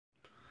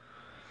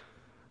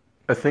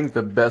I think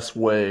the best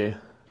way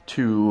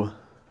to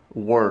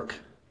work,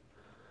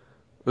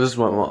 this is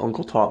what my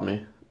uncle taught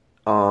me.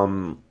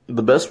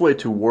 The best way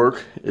to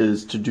work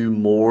is to do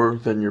more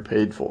than you're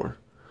paid for.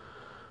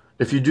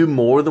 If you do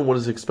more than what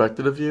is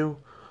expected of you,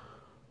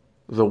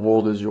 the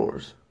world is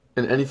yours.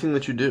 In anything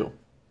that you do,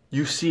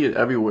 you see it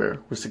everywhere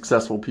with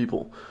successful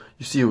people.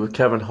 You see it with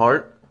Kevin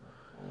Hart,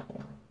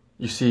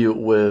 you see it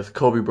with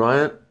Kobe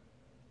Bryant,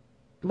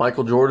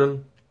 Michael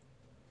Jordan,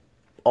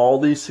 all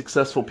these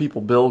successful people,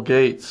 Bill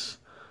Gates,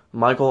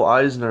 Michael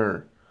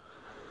Eisner,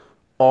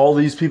 all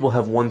these people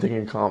have one thing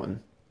in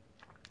common: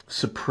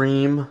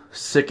 supreme,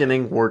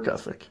 sickening work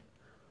ethic.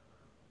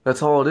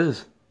 That's all it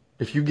is.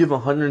 If you give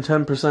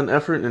 110%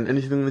 effort in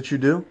anything that you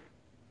do,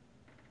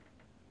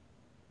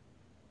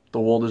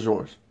 the world is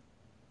yours.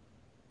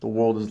 The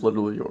world is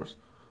literally yours.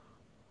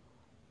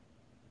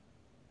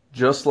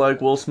 Just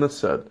like Will Smith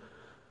said,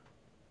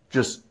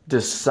 just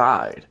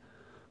decide,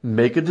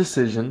 make a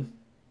decision,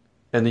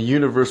 and the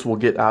universe will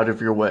get out of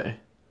your way.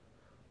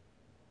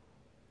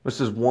 This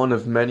is one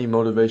of many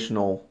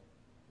motivational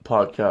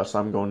podcasts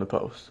I'm going to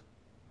post.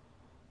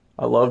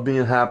 I love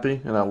being happy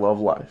and I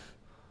love life.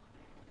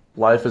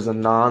 Life is a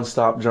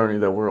non-stop journey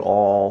that we're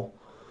all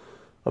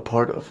a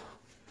part of.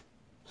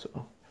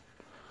 So,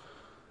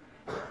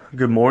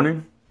 good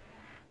morning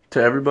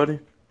to everybody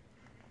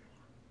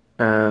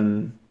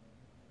and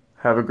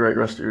have a great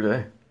rest of your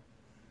day.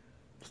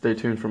 Stay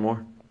tuned for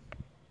more.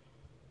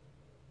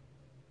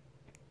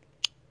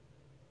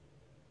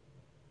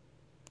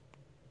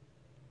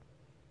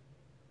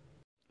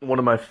 One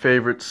of my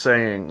favorite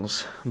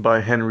sayings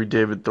by Henry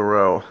David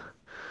Thoreau: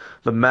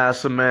 the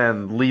mass of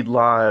men lead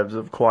lives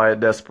of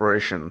quiet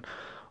desperation.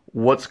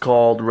 What's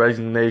called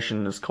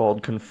resignation is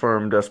called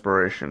confirmed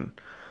desperation.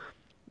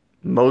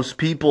 Most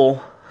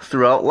people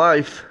throughout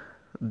life,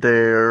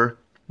 they're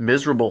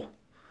miserable.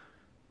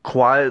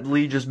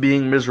 Quietly just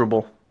being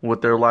miserable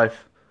with their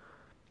life.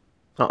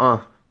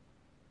 I'm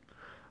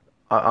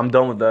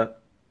done with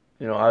that.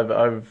 You know,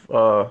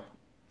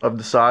 I've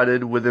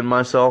decided within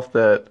myself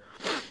that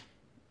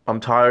I'm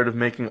tired of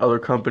making other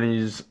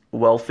companies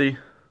wealthy.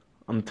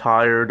 I'm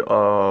tired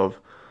of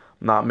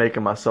not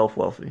making myself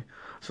wealthy.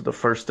 So the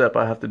first step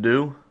I have to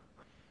do,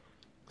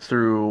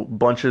 through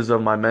bunches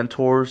of my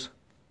mentors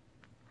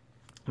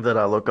that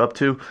I look up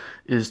to,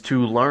 is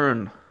to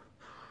learn.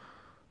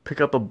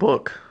 Pick up a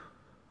book.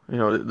 You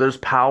know, there's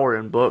power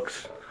in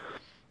books.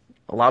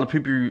 A lot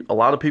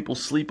of people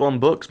sleep on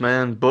books,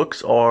 man.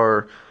 Books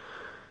are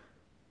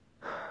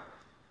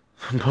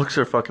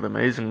fucking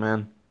amazing,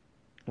 man.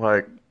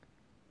 Like,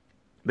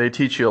 they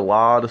teach you a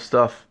lot of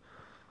stuff.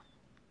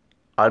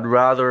 I'd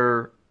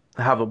rather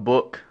have a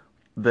book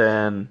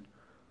than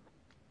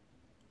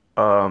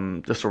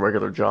just a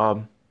regular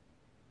job.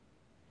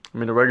 I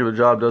mean, a regular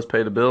job does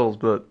pay the bills,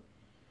 but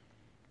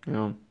you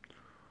know,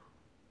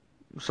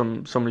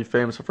 somebody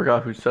famous, I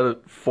forgot who said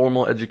it.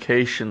 Formal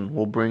education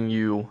will bring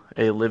you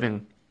a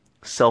living.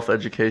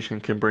 Self-education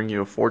can bring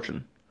you a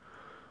fortune.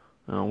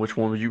 Which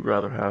one would you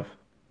rather have?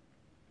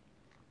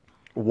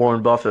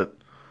 Warren Buffett,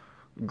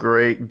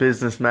 great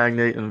business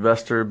magnate,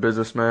 investor,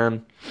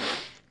 businessman.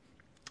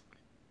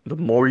 The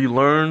more you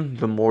learn,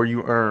 the more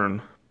you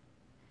earn.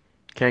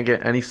 Can't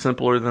get any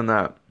simpler than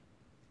that.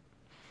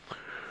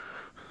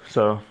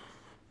 So,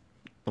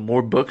 the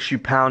more books you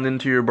pound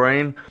into your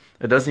brain,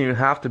 it doesn't even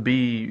have to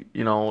be,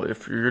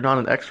 if you're not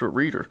an expert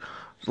reader.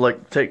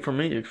 Like, take for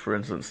me, for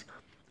instance.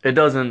 It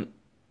doesn't,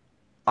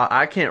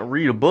 I can't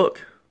read a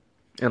book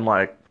in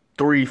like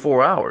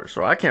 3-4 hours,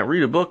 or I can't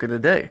read a book in a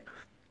day.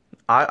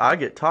 I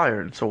get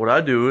tired. So what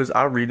I do is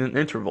I read in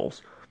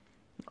intervals.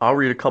 I'll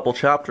read a couple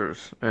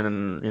chapters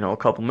in, a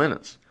couple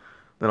minutes.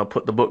 Then I'll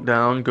put the book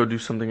down, go do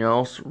something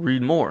else,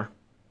 read more.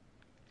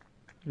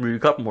 Read a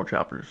couple more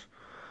chapters.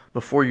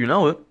 Before you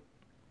know it,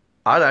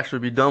 I'd actually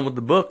be done with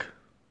the book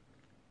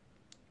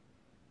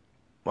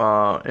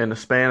in a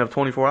span of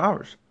 24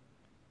 hours.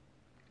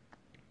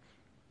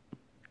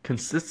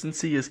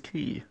 Consistency is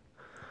key.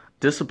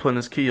 Discipline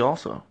is key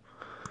also.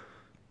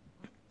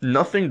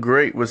 Nothing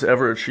great was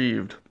ever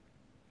achieved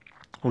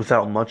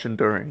without much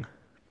enduring.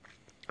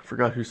 I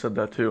forgot who said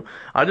that too.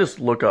 I just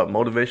look up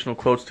motivational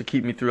quotes to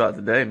keep me throughout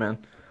the day, man.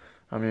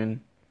 I mean,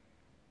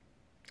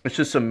 it's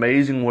just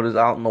amazing what is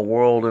out in the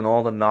world and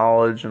all the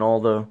knowledge and all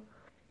the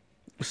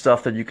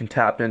stuff that you can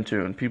tap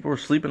into. And people are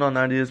sleeping on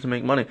ideas to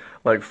make money.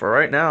 Like, for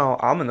right now,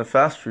 I'm in the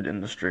fast food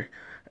industry.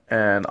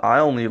 And I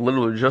only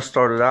literally just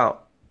started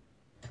out.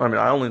 I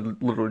only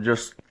literally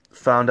just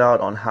found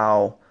out on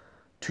how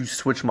to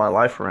switch my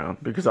life around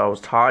because I was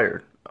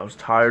tired. I was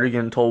tired of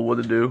getting told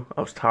what to do.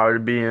 I was tired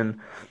of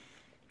being,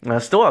 and I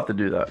still have to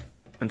do that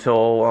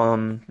until,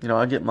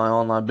 I get my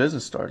online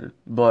business started.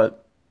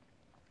 But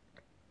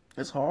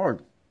it's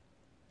hard.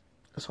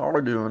 It's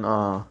hard doing,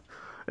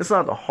 it's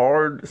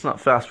not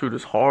fast food,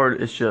 it's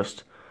hard. It's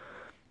just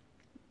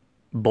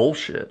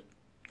bullshit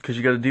because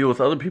you got to deal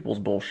with other people's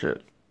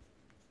bullshit.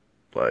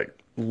 Like,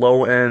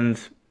 low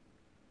end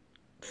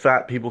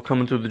fat people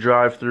coming through the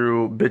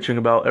drive-through bitching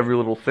about every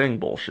little thing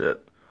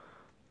bullshit.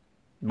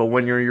 But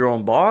when you're your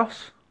own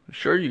boss,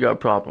 Sure, you got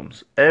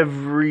problems.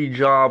 Every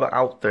job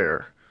out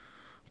there,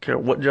 care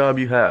what job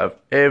you have,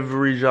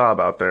 every job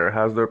out there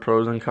has their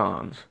pros and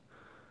cons.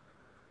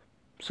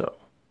 So,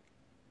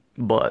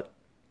 but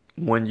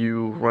when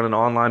you run an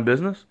online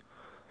business,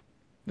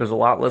 there's a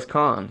lot less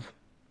cons.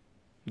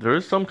 There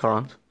is some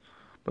cons,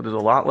 but there's a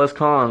lot less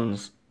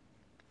cons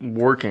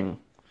working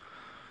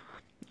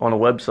on a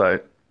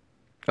website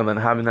and then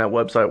having that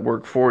website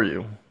work for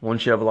you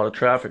once you have a lot of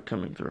traffic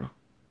coming through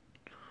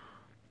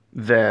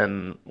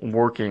than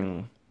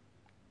working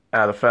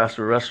at a fast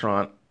food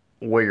restaurant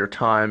where your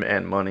time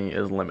and money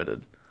is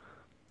limited.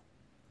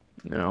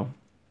 You know?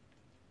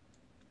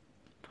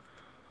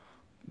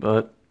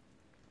 But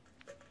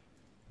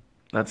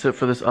that's it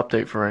for this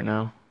update for right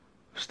now.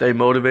 Stay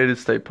motivated,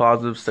 stay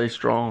positive, stay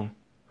strong.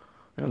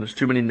 There's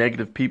too many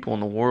negative people in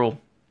the world.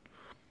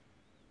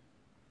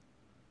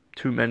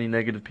 Too many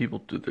negative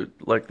people.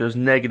 Like, there's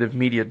negative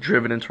media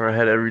driven into our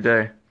head every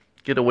day.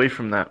 Get away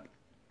from that.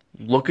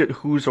 Look at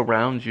who's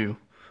around you.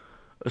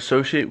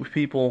 Associate with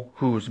people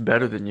who's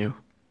better than you.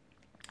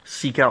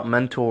 Seek out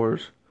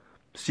mentors.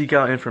 Seek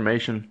out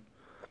information.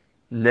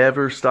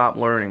 Never stop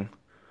learning.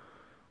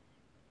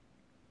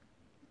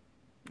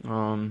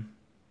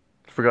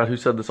 Forgot who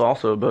said this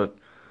also, but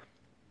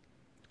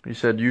he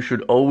said you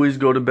should always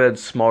go to bed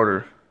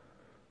smarter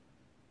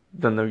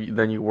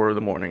than you were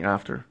the morning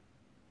after,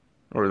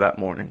 or that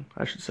morning,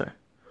 I should say.